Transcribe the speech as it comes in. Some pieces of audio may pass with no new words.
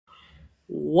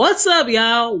What's up,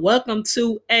 y'all? Welcome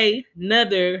to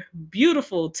another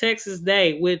beautiful Texas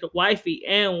day with Wifey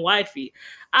and Wifey.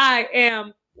 I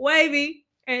am Wavy,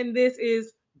 and this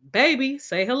is Baby.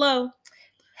 Say hello.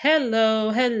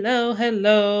 Hello.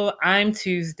 I'm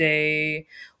Tuesday.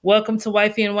 Welcome to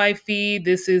Wifey and Wifey.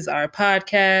 This is our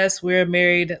podcast. We're a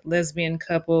married lesbian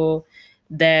couple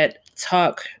that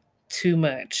talk too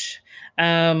much.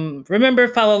 Remember,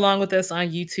 follow along with us on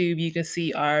YouTube. You can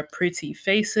see our pretty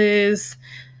faces.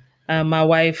 My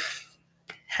wife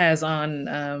has on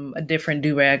a different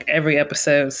do-rag every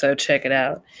episode, so check it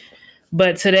out.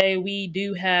 But today we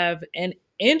do have an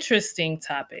interesting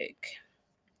topic.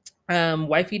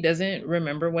 Wifey doesn't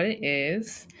remember what it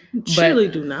is. Surely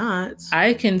do not.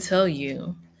 I can tell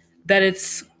you that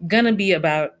it's gonna be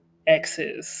about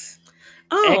exes.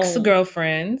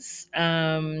 Ex-girlfriends.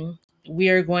 We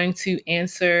are going to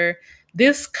answer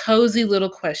this cozy little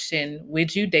question: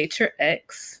 would you date your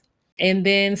ex? And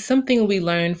then something we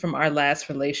learned from our last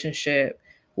relationship,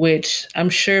 which I'm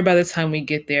sure by the time we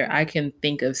get there, I can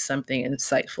think of something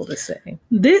insightful to say.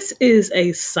 This is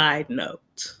a side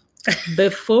note.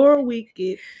 Before we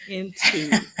get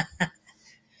into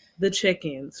the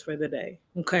check-ins for the day,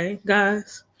 okay,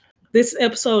 guys? This is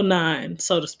episode 9,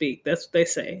 so to speak. That's what they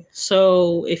say.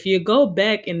 So if you go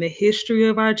back in the history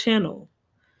of our channel,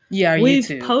 we've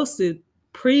posted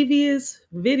previous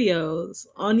videos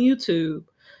on YouTube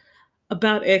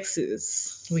about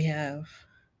exes. We have.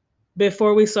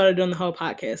 Before we started doing the whole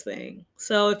podcast thing.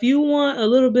 So if you want a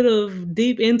little bit of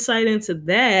deep insight into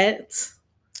that,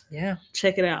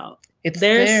 check it out.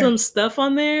 There's some stuff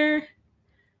on there.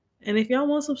 And if y'all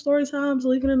want some story times,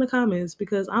 leave it in the comments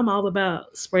because I'm all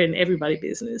about spreading everybody's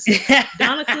business.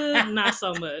 Donica, not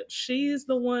so much. She's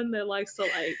the one that likes to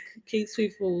keeps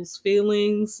people's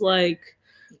feelings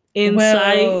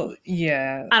insight. Well,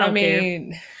 yeah. I don't care.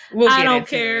 I don't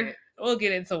care. We'll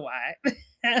get into why.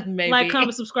 Maybe. Like,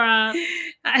 comment, subscribe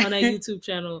on that YouTube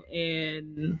channel,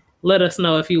 and let us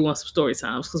know if you want some story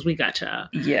times because we got y'all.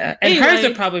 Yeah, and hers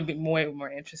would probably be more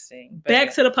interesting.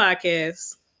 Back to the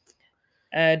podcast.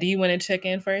 Do you want to check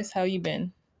in first? How you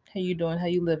been? How you doing? How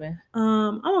you living?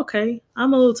 I'm okay.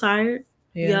 I'm a little tired.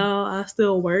 Yeah. Y'all, I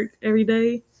still work every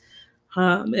day.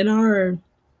 My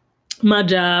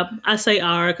job, I say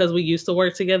our because we used to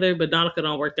work together, but Donica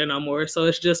don't work there no more. So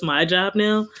it's just my job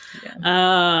now.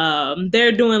 Yeah.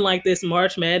 They're doing this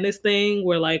March Madness thing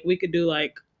where we could do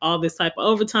all this type of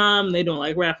overtime. They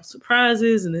doing raffle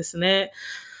surprises and this and that.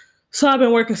 So I've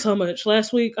been working so much.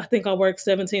 Last week, I think I worked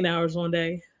 17 hours one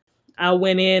day. I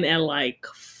went in at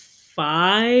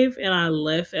 5 and I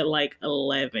left at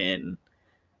 11,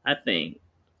 I think.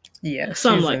 Yeah.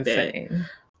 Something like insane. That.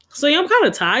 So yeah, I'm kind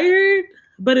of tired.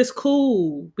 But it's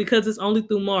cool because it's only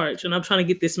through March and I'm trying to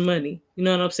get this money. You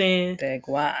know what I'm saying? Dang,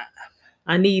 why?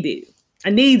 I need it. I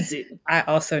needs it. I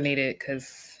also need it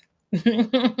because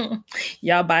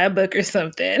y'all buy a book or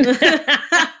something.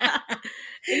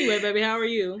 Anyway, baby, how are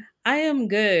you? I am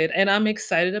good. And I'm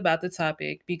excited about the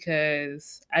topic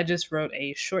because I just wrote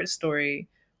a short story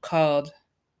called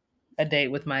A Date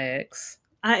with My Ex.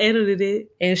 I edited it.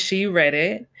 And she read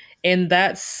it. And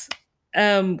that's...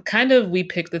 we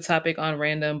picked the topic on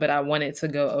random, but I wanted to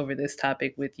go over this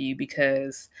topic with you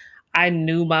because I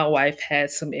knew my wife had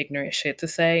some ignorant shit to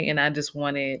say, and I just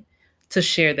wanted to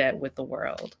share that with the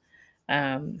world.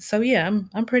 So yeah,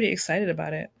 I'm pretty excited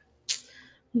about it.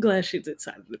 I'm glad she's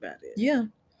excited about it. Yeah.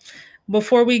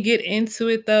 Before we get into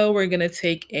it, though, we're gonna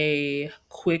take a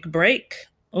quick break,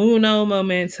 uno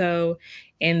momento,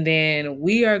 and then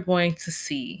we are going to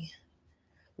see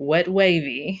what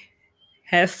Wavy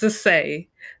has to say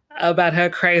about her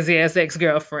crazy ass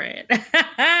ex-girlfriend.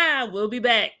 We'll be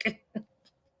back.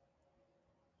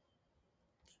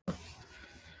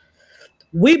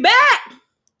 We back.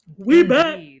 We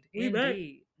back. We back.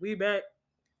 We back.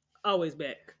 Always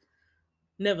back.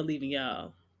 Never leaving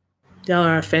y'all. Y'all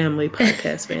are a family,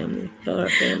 podcast family. Y'all are a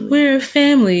family. We're a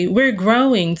family. We're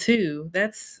growing too.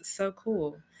 That's so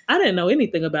cool. I didn't know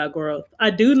anything about growth.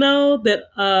 I do know that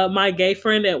my gay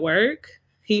friend at work,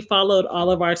 he followed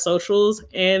all of our socials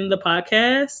and the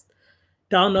podcast.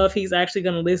 Don't know if he's actually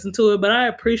going to listen to it, but I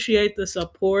appreciate the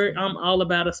support. I'm all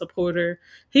about a supporter.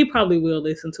 He probably will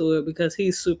listen to it because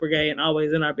he's super gay and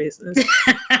always in our business.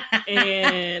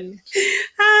 And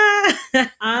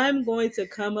I'm going to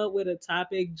come up with a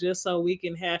topic just so we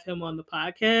can have him on the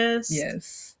podcast.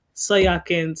 Yes. So y'all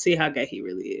can see how gay he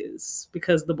really is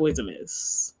because the boy's a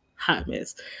mess. Hot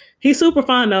mess. He's super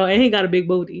fun though, and he got a big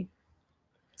booty.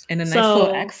 And a nice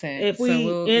little accent. If we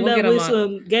end up with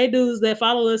some gay dudes that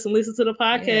follow us and listen to the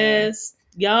podcast,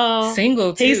 Y'all.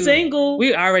 Single too. He's single.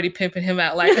 We already pimping him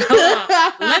out. Like, hold on,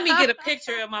 let me get a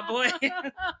picture of my boy.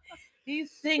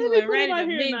 He's single and ready to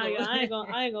mingle. I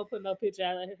ain't gonna put no picture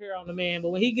out here on the man,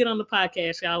 but when he get on the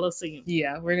podcast, y'all will see him.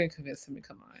 Yeah, we're gonna convince him to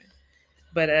come on.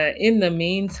 But in the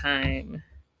meantime,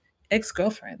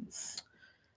 ex-girlfriends.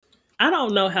 I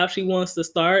don't know how she wants to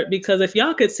start, because if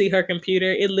y'all could see her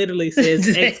computer, it literally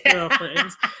says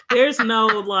ex-girlfriends. There's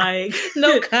no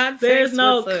context. There's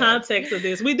no context of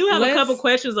this. We do have a couple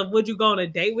questions of would you go on a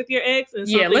date with your ex and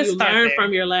something you learned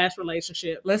from your last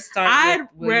relationship. Let's start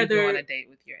with you go on a date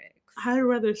with your ex. I'd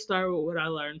rather start with what I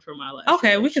learned from my last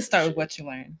Okay, we can start with what you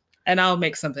learned. And I'll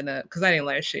make something up because I didn't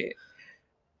learn shit.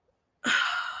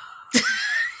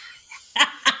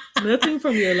 Nothing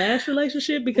from your last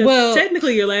relationship, because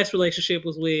technically your last relationship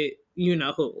was with you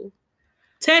know who.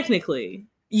 Technically.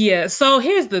 Yeah, so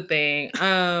here's the thing.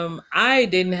 I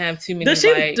didn't have too many. Does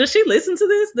she listen to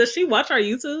this? Does she watch our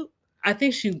YouTube? I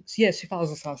think she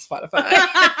follows us on Spotify.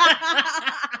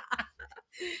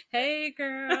 Hey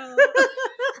girl.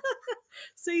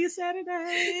 See you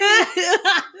Saturday.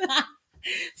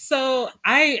 So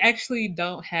I actually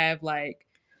don't have like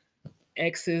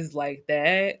exes like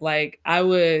that. Like I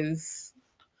was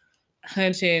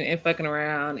hunching and fucking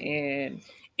around and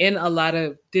in a lot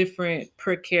of different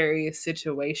precarious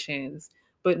situations,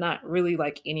 but not really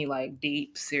like any like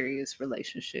deep serious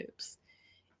relationships.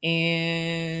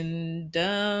 And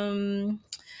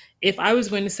if I was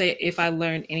going to say if I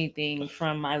learned anything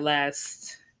from my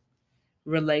last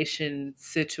situation,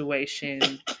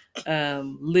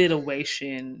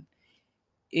 lituation,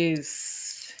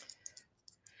 is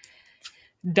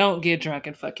don't get drunk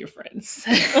and fuck your friends.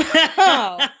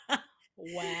 Oh.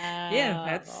 Wow.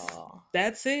 Yeah,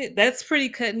 that's it. That's pretty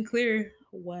cut and clear.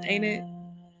 Wow. Ain't it?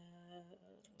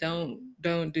 Don't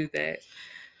do that.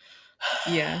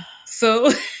 Yeah.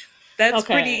 So that's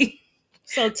pretty.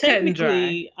 So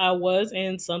technically, I was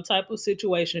in some type of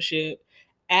situationship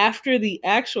after the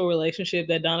actual relationship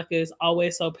that Donica is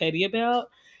always so petty about.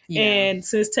 Yeah. And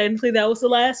since technically that was the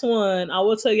last one, I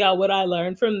will tell y'all what I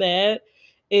learned from that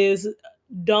is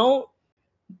don't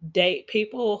date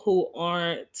people who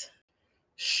aren't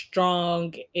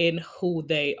strong in who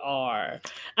they are.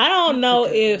 I don't know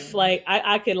if like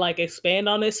I could like expand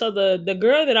on it. So the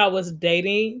girl that I was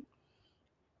dating,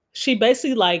 she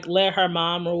basically like let her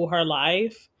mom rule her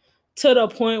life to the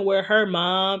point where her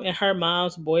mom and her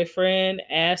mom's boyfriend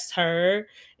asked her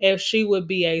if she would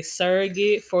be a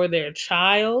surrogate for their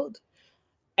child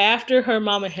after her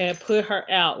mama had put her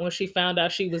out when she found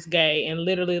out she was gay and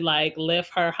literally like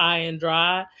left her high and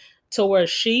dry, to where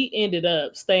she ended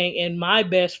up staying in my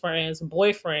best friend's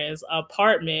boyfriend's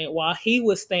apartment while he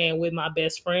was staying with my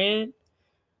best friend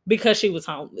because she was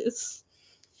homeless.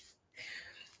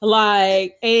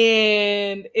 Like,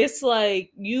 and it's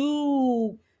like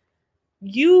you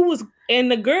was,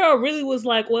 and the girl really was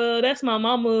like, well, that's my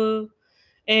mama,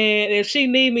 and if she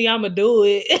need me, I'ma do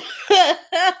it.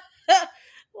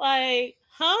 Like,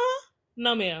 huh?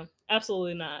 No, ma'am,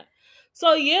 absolutely not.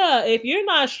 So yeah, if you're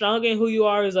not strong in who you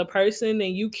are as a person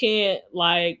and you can't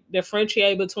like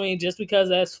differentiate between just because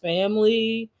that's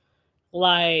family,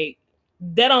 like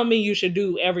that don't mean you should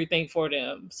do everything for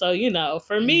them. So, you know,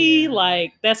 for me,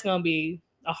 like that's gonna be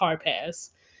a hard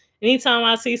pass. Anytime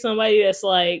I see somebody that's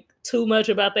like too much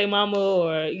about their mama,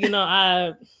 or you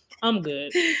know, I'm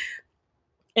good.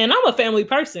 And I'm a family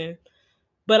person,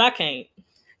 but I can't.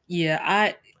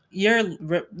 Yeah, your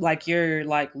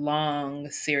long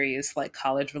serious like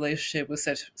college relationship was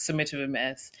so much of a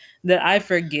mess that I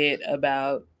forget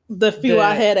about the few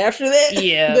I had after that.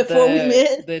 Yeah, before we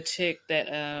met, the chick that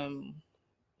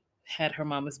had her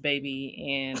mama's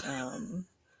baby and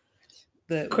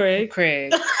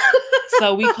Craig.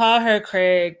 So we call her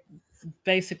Craig.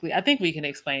 Basically, I think we can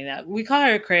explain that. We call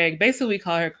her Craig. Basically, we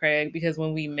call her Craig because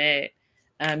when we met,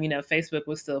 you know, Facebook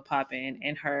was still popping,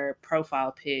 and her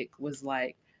profile pic was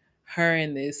like her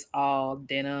in this all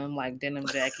denim, like denim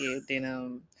jacket,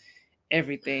 denim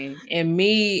everything. And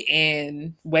me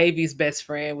and Wavy's best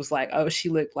friend was like, oh, she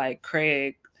looked like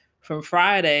Craig from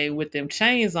Friday with them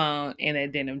chains on and a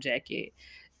denim jacket.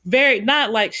 Very,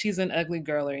 not like she's an ugly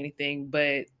girl or anything,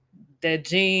 but that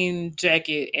jean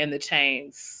jacket and the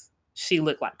chains, she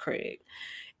looked like Craig.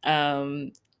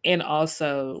 And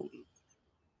also,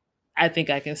 I think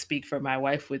I can speak for my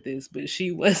wife with this, but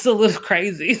she was a little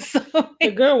crazy. So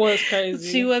the girl was crazy.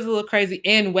 She was a little crazy.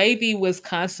 And Wavy was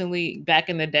constantly, back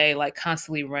in the day, like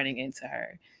constantly running into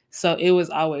her. So it was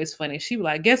always funny. She was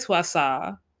like, guess who I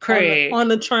saw? Craig. On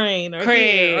the train or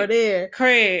Craig. Here or there.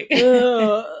 Craig.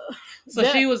 So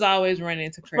she was always running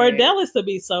into Craig. For Dallas to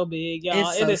be so big,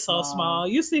 y'all, it is so small. small.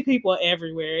 You see people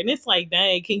everywhere, and it's like,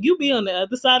 dang, can you be on the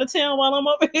other side of town while I'm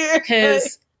over here?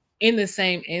 Because in the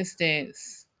same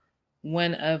instance,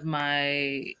 one of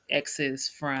my exes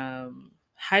from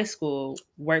high school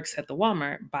works at the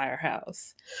Walmart by our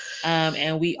house.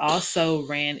 And we also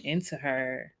ran into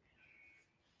her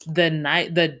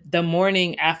the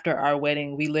morning after our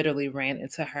wedding. We literally ran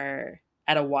into her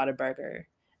at a Whataburger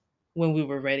when we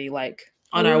were ready, like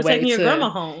on our way to your grandma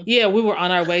home. Yeah, we were on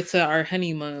our way to our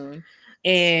honeymoon.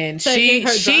 And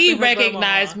she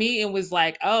recognized me and was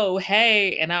like, "Oh,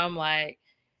 hey." And I'm like,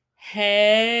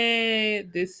 "Hey,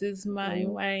 this is my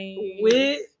wife."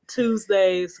 With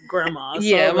Tuesday's grandma.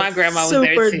 Yeah, so my grandma was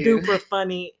there too. Super duper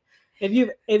funny. If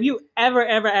you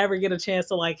ever get a chance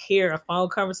to like hear a phone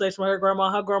conversation with her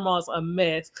grandma's a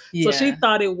mess. Yeah. So she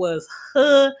thought it was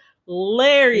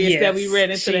hilarious that we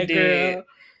ran into that girl.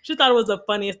 She thought it was the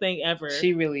funniest thing ever.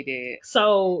 She really did.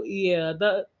 So yeah,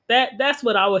 that's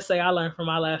what I would say I learned from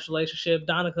my last relationship.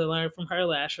 Donica learned from her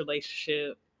last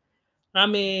relationship. I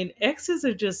mean, exes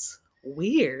are just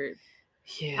weird.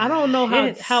 Yeah, I don't know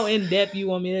how in depth you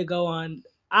want me to go on.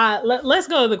 Let's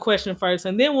go to the question first,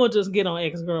 and then we'll just get on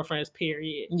ex-girlfriends.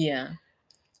 Period. Yeah.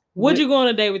 Would you go on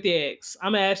a date with your ex?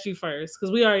 I'm gonna ask you first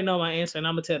because we already know my answer, and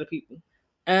I'm gonna tell the people.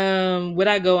 Would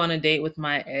I go on a date with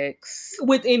my ex?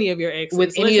 With any of your exes?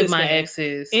 With any of my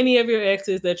exes? Any of your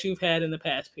exes that you've had in the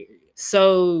past period?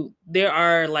 So there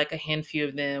are like a handful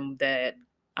of them that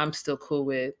I'm still cool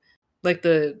with. Like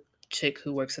the chick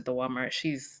who works at the Walmart,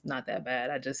 she's not that bad.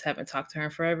 I just haven't talked to her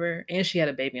in forever. And she had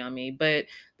a baby on me. But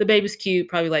the baby's cute,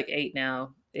 probably like 8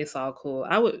 now. It's all cool.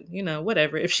 I would,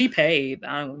 whatever. If she paid,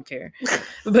 I don't care.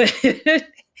 But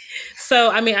so,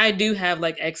 I mean, I do have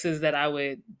like exes that I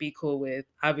would be cool with.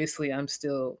 Obviously, I'm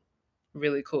still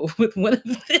really cool with one of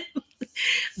them.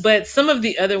 But some of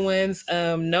the other ones,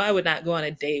 no, I would not go on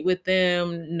a date with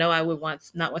them. No, I would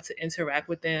not want to interact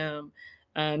with them.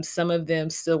 Some of them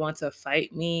still want to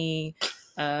fight me.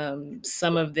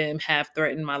 Some of them have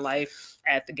threatened my life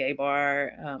at the gay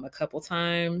bar a couple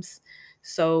times.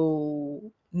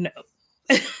 So no,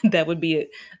 that would be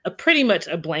a pretty much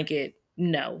a blanket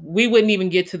no. We wouldn't even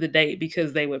get to the date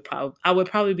because I would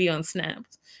probably be on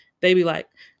Snapped. They'd be like,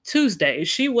 Tuesday,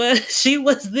 she was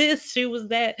this, she was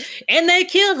that, and they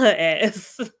killed her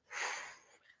ass.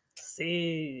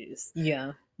 Sis.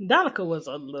 Yeah. Donica was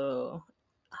a little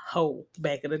hoe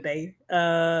back in the day.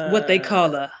 What they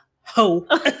call a hoe.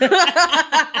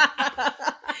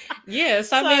 Yeah,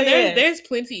 so I mean, there's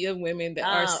plenty of women that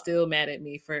are still mad at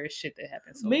me for shit that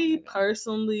happened. Me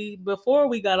personally, before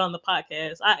we got on the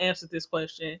podcast, I answered this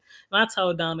question and I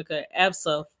told Donica,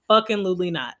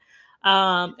 absolutely not.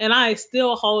 And I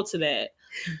still hold to that.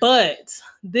 But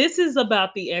this is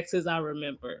about the exes I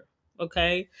remember.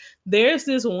 Okay. There's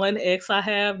this one ex I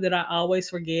have that I always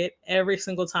forget every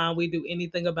single time we do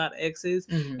anything about exes.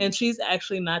 Mm-hmm. And she's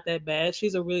actually not that bad.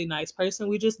 She's a really nice person.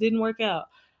 We just didn't work out.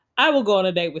 I will go on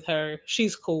a date with her.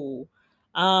 She's cool.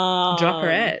 Drop her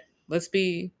at. Let's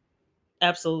be.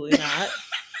 Absolutely not.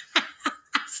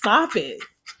 Stop it.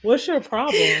 What's your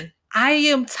problem? I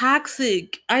am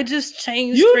toxic. I just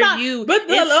changed you. But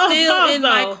it's still in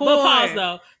my core. But pause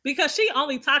though. Because she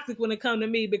only toxic when it comes to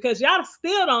me because y'all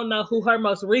still don't know who her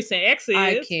most recent ex is.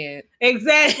 I can't.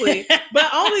 Exactly. But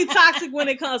only toxic when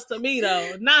it comes to me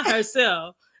though. Not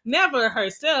herself. Never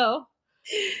herself.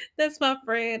 That's my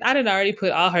friend. I didn't already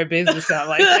put all her business out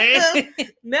like that.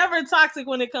 Never toxic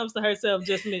when it comes to herself,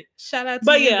 just me. Shout out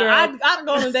to you, girl. I'd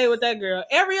go on a date with that girl.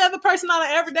 Every other person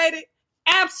I ever dated,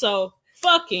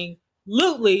 absolutely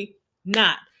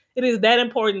not. It is that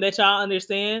important that y'all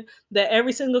understand that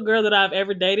every single girl that I've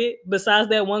ever dated, besides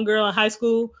that one girl in high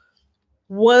school,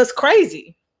 was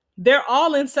crazy. They're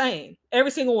all insane. Every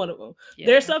single one of them. Yeah.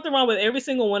 There's something wrong with every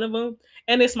single one of them,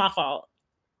 and it's my fault.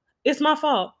 It's my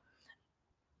fault.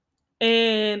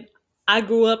 And I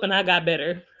grew up and I got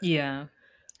better. Yeah.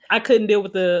 I couldn't deal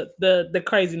with the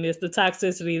craziness, the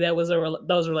toxicity that was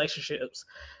those relationships.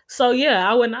 So yeah,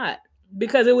 I would not,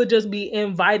 because it would just be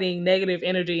inviting negative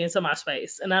energy into my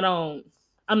space. And I'm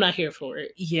not here for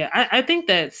it. Yeah. I think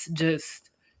that's just,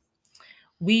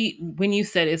 when you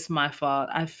said it's my fault,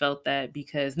 I felt that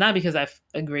not because I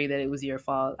agree that it was your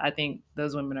fault. I think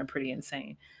those women are pretty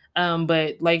insane.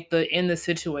 But like in the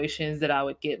situations that I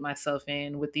would get myself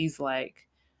in with these like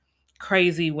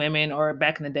crazy women, or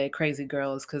back in the day, crazy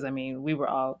girls, because I mean, we were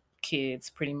all kids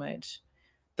pretty much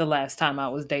the last time I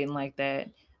was dating like that.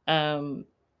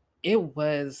 It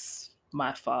was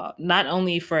my fault, not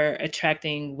only for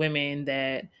attracting women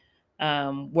that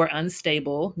were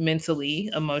unstable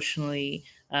mentally, emotionally,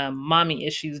 mommy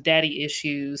issues, daddy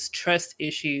issues, trust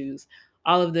issues,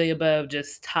 all of the above,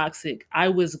 just toxic. I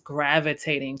was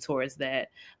gravitating towards that.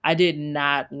 I did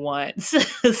not want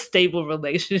a stable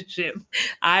relationship.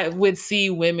 I would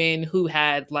see women who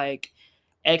had like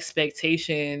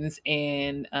expectations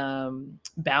and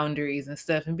boundaries and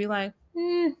stuff and be like,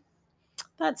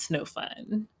 that's no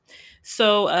fun.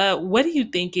 So, what do you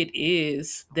think it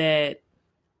is that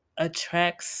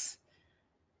attracts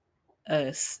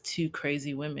us to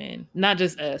crazy women? Not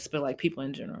just us, but like people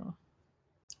in general.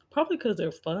 Probably because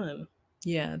they're fun.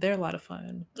 Yeah, they're a lot of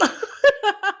fun.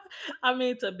 I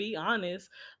mean, to be honest,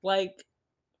 like,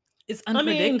 it's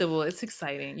unpredictable. It's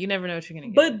exciting. You never know what you're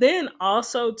gonna get. But then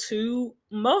also too,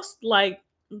 most like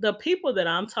the people that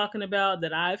I'm talking about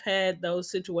that I've had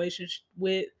those situations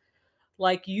with,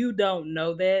 like, you don't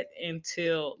know that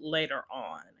until later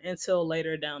on, until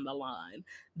later down the line,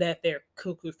 that they're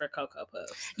cuckoo for Cocoa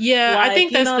Puffs. Yeah, like, I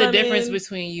think that's the difference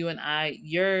between you and I.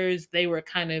 Yours, they were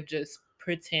kind of just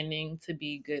pretending to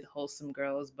be good, wholesome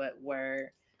girls, but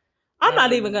were... I'm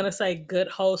not even going to say good,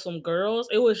 wholesome girls.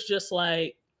 It was just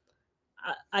like,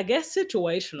 I guess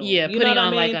situational. Yeah, you putting know what on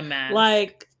I mean? like a mask.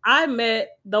 Like, I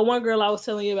met the one girl I was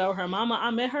telling you about, her mama.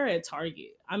 I met her at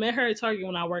Target.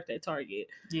 when I worked at Target.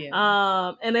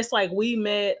 Yeah. And it's like we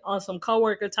met on some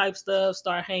coworker type stuff,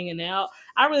 start hanging out.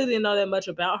 I really didn't know that much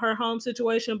about her home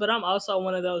situation, but I'm also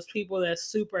one of those people that's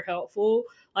super helpful.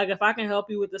 Like, if I can help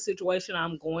you with the situation,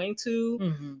 I'm going to.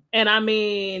 Mm-hmm. And I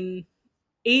mean,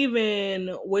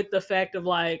 even with the fact of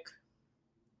like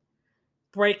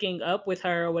breaking up with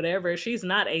her or whatever, she's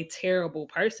not a terrible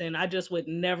person. I just would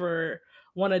never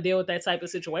want to deal with that type of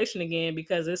situation again,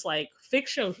 because it's like,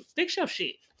 fix your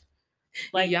shit.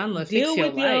 Like, deal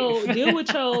with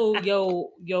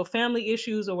your family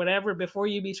issues or whatever before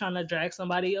you be trying to drag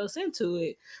somebody else into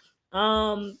it.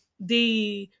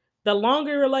 The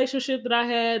longer relationship that I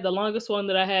had, the longest one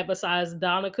that I had besides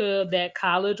Donica, that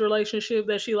college relationship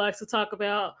that she likes to talk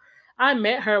about, I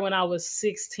met her when I was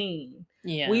 16.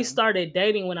 Yeah. We started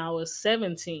dating when I was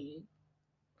 17.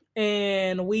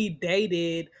 And we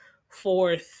dated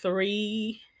for 4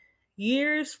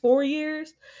 years.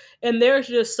 And there's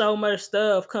just so much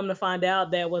stuff, come to find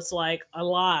out, that was like a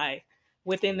lie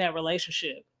within that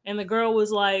relationship. And the girl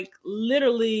was like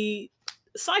literally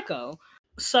psycho.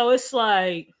 So it's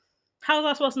like, how was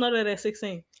I supposed to know that at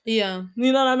 16? Yeah.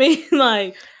 You know what I mean?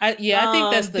 Like, I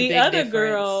think that's the big other difference.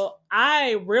 Girl,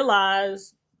 I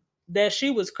realized that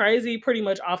she was crazy pretty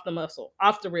much off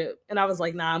the rip. And I was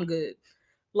like, nah, I'm good.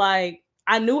 Like,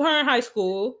 I knew her in high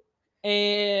school,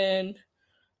 and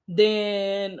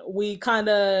then we kind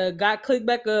of got clicked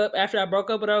back up after I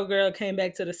broke up with her girl, came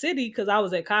back to the city because I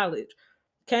was at college.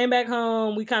 Came back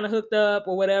home, we kind of hooked up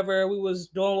or whatever. We was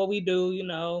doing what we do,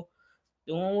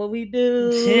 doing what we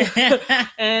do.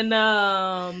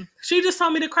 And she just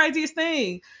told me the craziest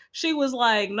thing. She was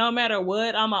like, no matter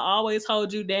what, I'ma always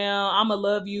hold you down. I'ma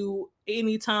love you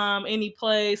anytime, any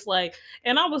place. Like,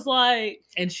 and I was like,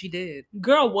 and she did.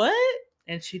 Girl, what?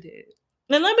 And she did.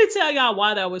 And let me tell y'all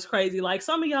why that was crazy. Like,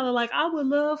 some of y'all are like, I would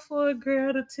love for a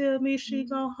girl to tell me she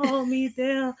gonna hold me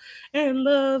down and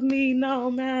love me no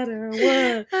matter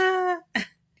what.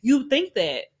 You think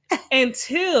that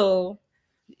until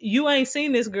you ain't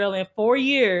seen this girl in 4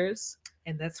 years.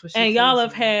 And that's what she and y'all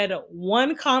have had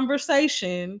one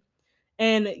conversation,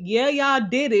 and yeah, y'all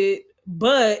did it,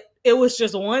 but it was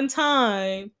just one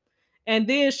time. And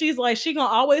then she's like, she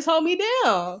gonna always hold me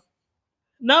down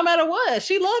no matter what.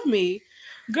 She loved me.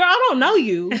 Girl, I don't know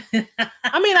you.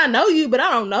 I mean, I know you, but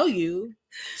I don't know you.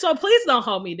 So please don't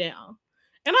hold me down.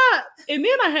 And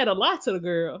then I had a lot to the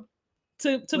girl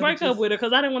to break up with her,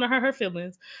 because I didn't want to hurt her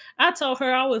feelings. I told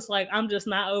her, I was like, I'm just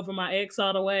not over my ex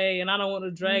all the way, and I don't want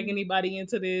to drag anybody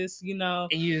into this,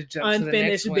 and you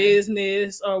unfinished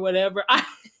business or whatever. I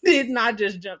did not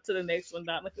just jump to the next one,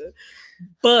 Donica.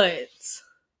 But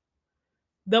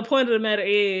the point of the matter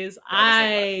is,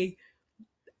 I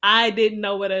didn't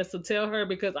know what else to tell her,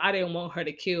 because I didn't want her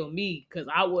to kill me, because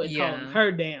I wasn't holding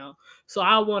her down. So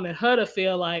I wanted her to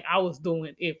feel like I was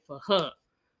doing it for her.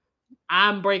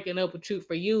 I'm breaking up with you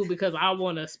for you because I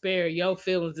want to spare your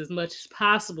feelings as much as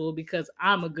possible, because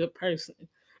I'm a good person.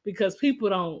 Because people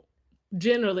don't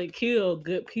generally kill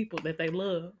good people that they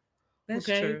love. That's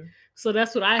true. So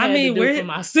that's what I had to do for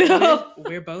myself.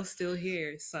 We're both still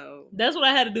here, so that's what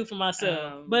I had to do for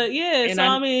myself. But yeah, and so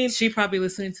I mean, she probably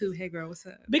listening to, hey girl, what's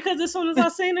up? Because as soon as I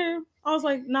seen her, I was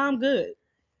like, nah, I'm good.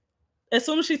 As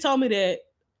soon as she told me that,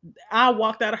 I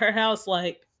walked out of her house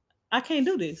like, I can't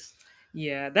do this.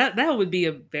 Yeah, that would be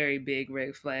a very big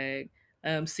red flag.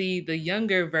 See, the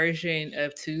younger version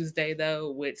of Tuesday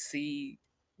though would see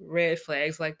red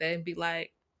flags like that and be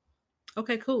like,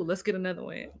 okay, cool, let's get another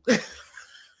one.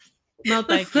 No,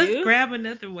 thank let's you. grab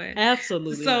another one.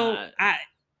 Absolutely So not.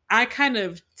 I kind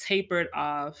of tapered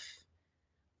off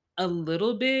a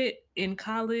little bit in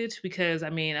college because I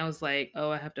mean I was like,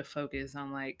 oh, I have to focus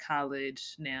on like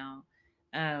college now.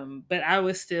 But I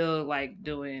was still like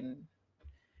doing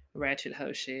ratchet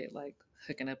hoe shit, like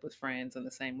hooking up with friends on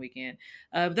the same weekend.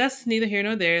 But that's neither here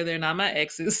nor there. They're not my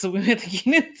exes, so we have to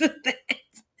get into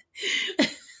that.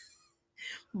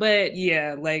 But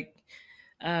yeah, like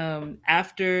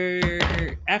after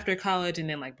college and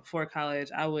then like before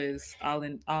college, I was all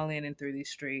in and through these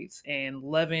streets and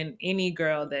loving any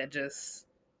girl that just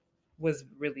was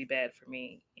really bad for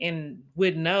me and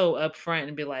would know up front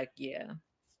and be like, yeah,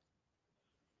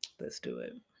 let's do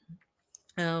it.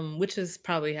 Which is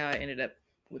probably how I ended up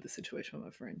with the situation with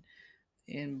my friend.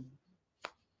 And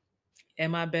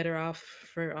am I better off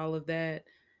for all of that?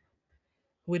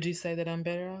 Would you say that I'm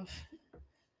better off?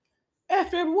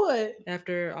 After what?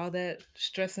 After all that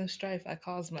stress and strife I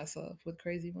caused myself with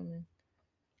crazy women.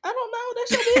 I don't know.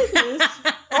 That's your business.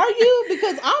 Are you?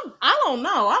 Because I don't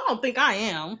know. I don't think I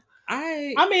am.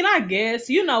 I mean, I guess.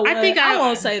 You know what? I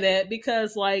won't say that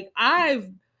because like I've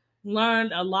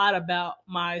learned a lot about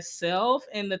myself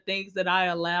and the things that I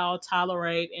allow,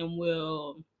 tolerate, and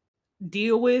will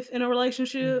deal with in a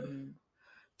relationship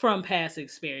from past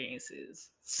experiences.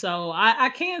 So I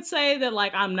can't say that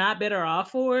like I'm not better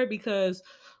off for it because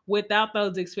without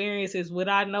those experiences, would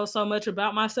I know so much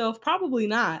about myself? Probably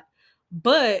not.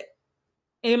 But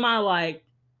in my like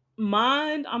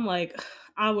mind, I'm like,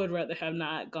 I would rather have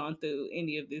not gone through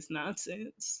any of this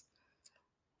nonsense.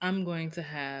 I'm going to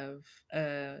have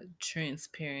a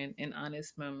transparent and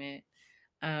honest moment.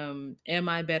 Am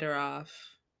I better off?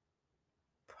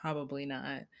 Probably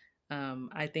not.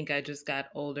 I think I just got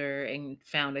older and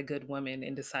found a good woman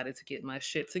and decided to get my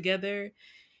shit together.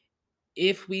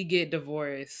 If we get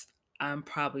divorced, I'm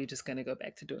probably just going to go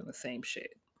back to doing the same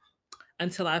shit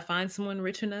until I find someone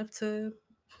rich enough to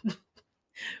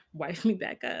wife me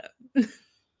back up.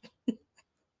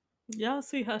 Y'all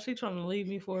see how she trying to leave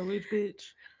me for a rich bitch?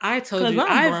 I told you,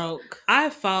 I'm broke.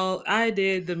 I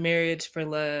did the marriage for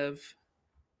love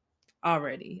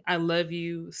already. I love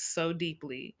you so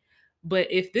deeply.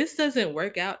 But if this doesn't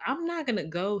work out, I'm not going to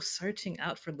go searching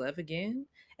out for love again.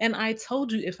 And I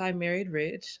told you if I married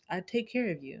rich, I'd take care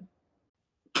of you.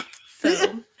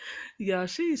 So, yeah,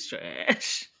 she's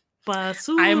trash.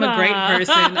 Basura. I'm a great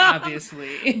person,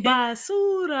 obviously.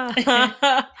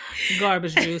 Basura.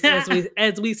 Garbage juice,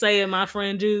 as we say in my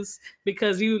friend juice,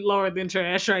 because you lower than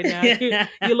trash right now.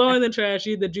 You're lower than trash.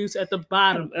 You're the juice at the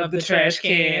bottom of the trash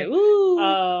can.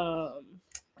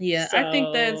 Yeah, so I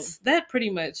think that pretty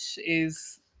much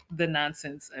is the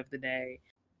nonsense of the day.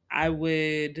 I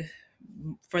would,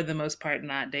 for the most part,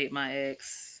 not date my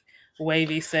ex.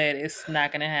 Wavy said it's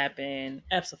not going to happen.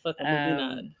 Absolutely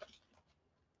not.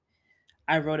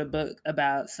 I wrote a book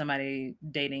about somebody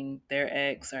dating their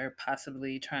ex or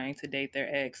possibly trying to date their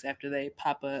ex after they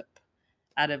pop up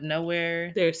out of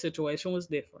nowhere. Their situation was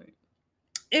different.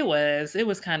 It was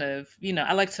kind of, you know,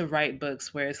 I like to write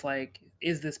books where it's like,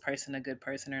 is this person a good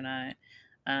person or not?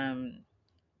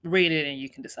 Read it and you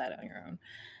can decide on your own.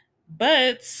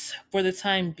 But for the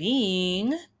time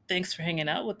being, thanks for hanging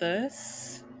out with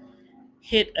us.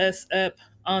 Hit us up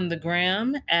on the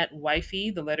gram at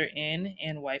wifey, the letter N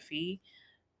and wifey.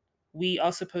 We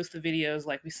also post the videos,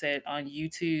 like we said, on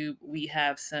YouTube. We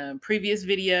have some previous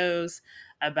videos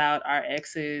about our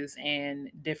exes and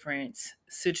different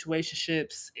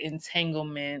situationships,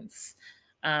 entanglements,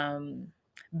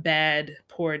 bad,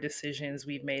 poor decisions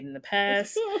we've made in the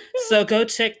past. So go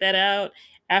check that out.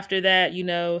 After that, you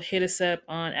know, hit us up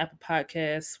on Apple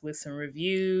Podcasts with some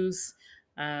reviews.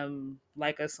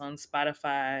 Like us on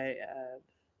Spotify.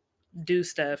 Do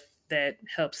stuff that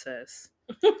helps us.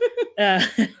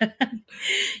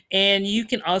 And you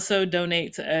can also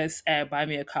donate to us at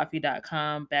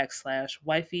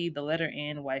buymeacoffee.com/wifey, the letter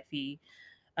N, wifey,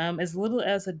 as little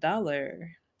as $1.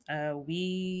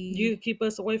 You keep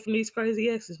us away from these crazy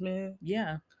exes, man.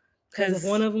 Yeah. Because if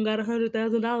one of them got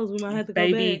 $100,000, we might have to go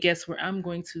baby, back. Guess where I'm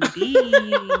going to be.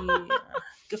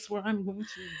 Guess where I'm going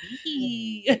to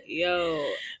be. Yo,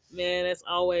 man, as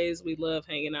always, we love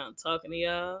hanging out and talking to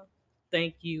y'all.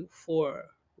 Thank you for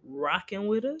rocking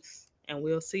with us, and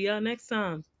we'll see y'all next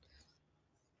time.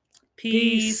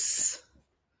 Peace.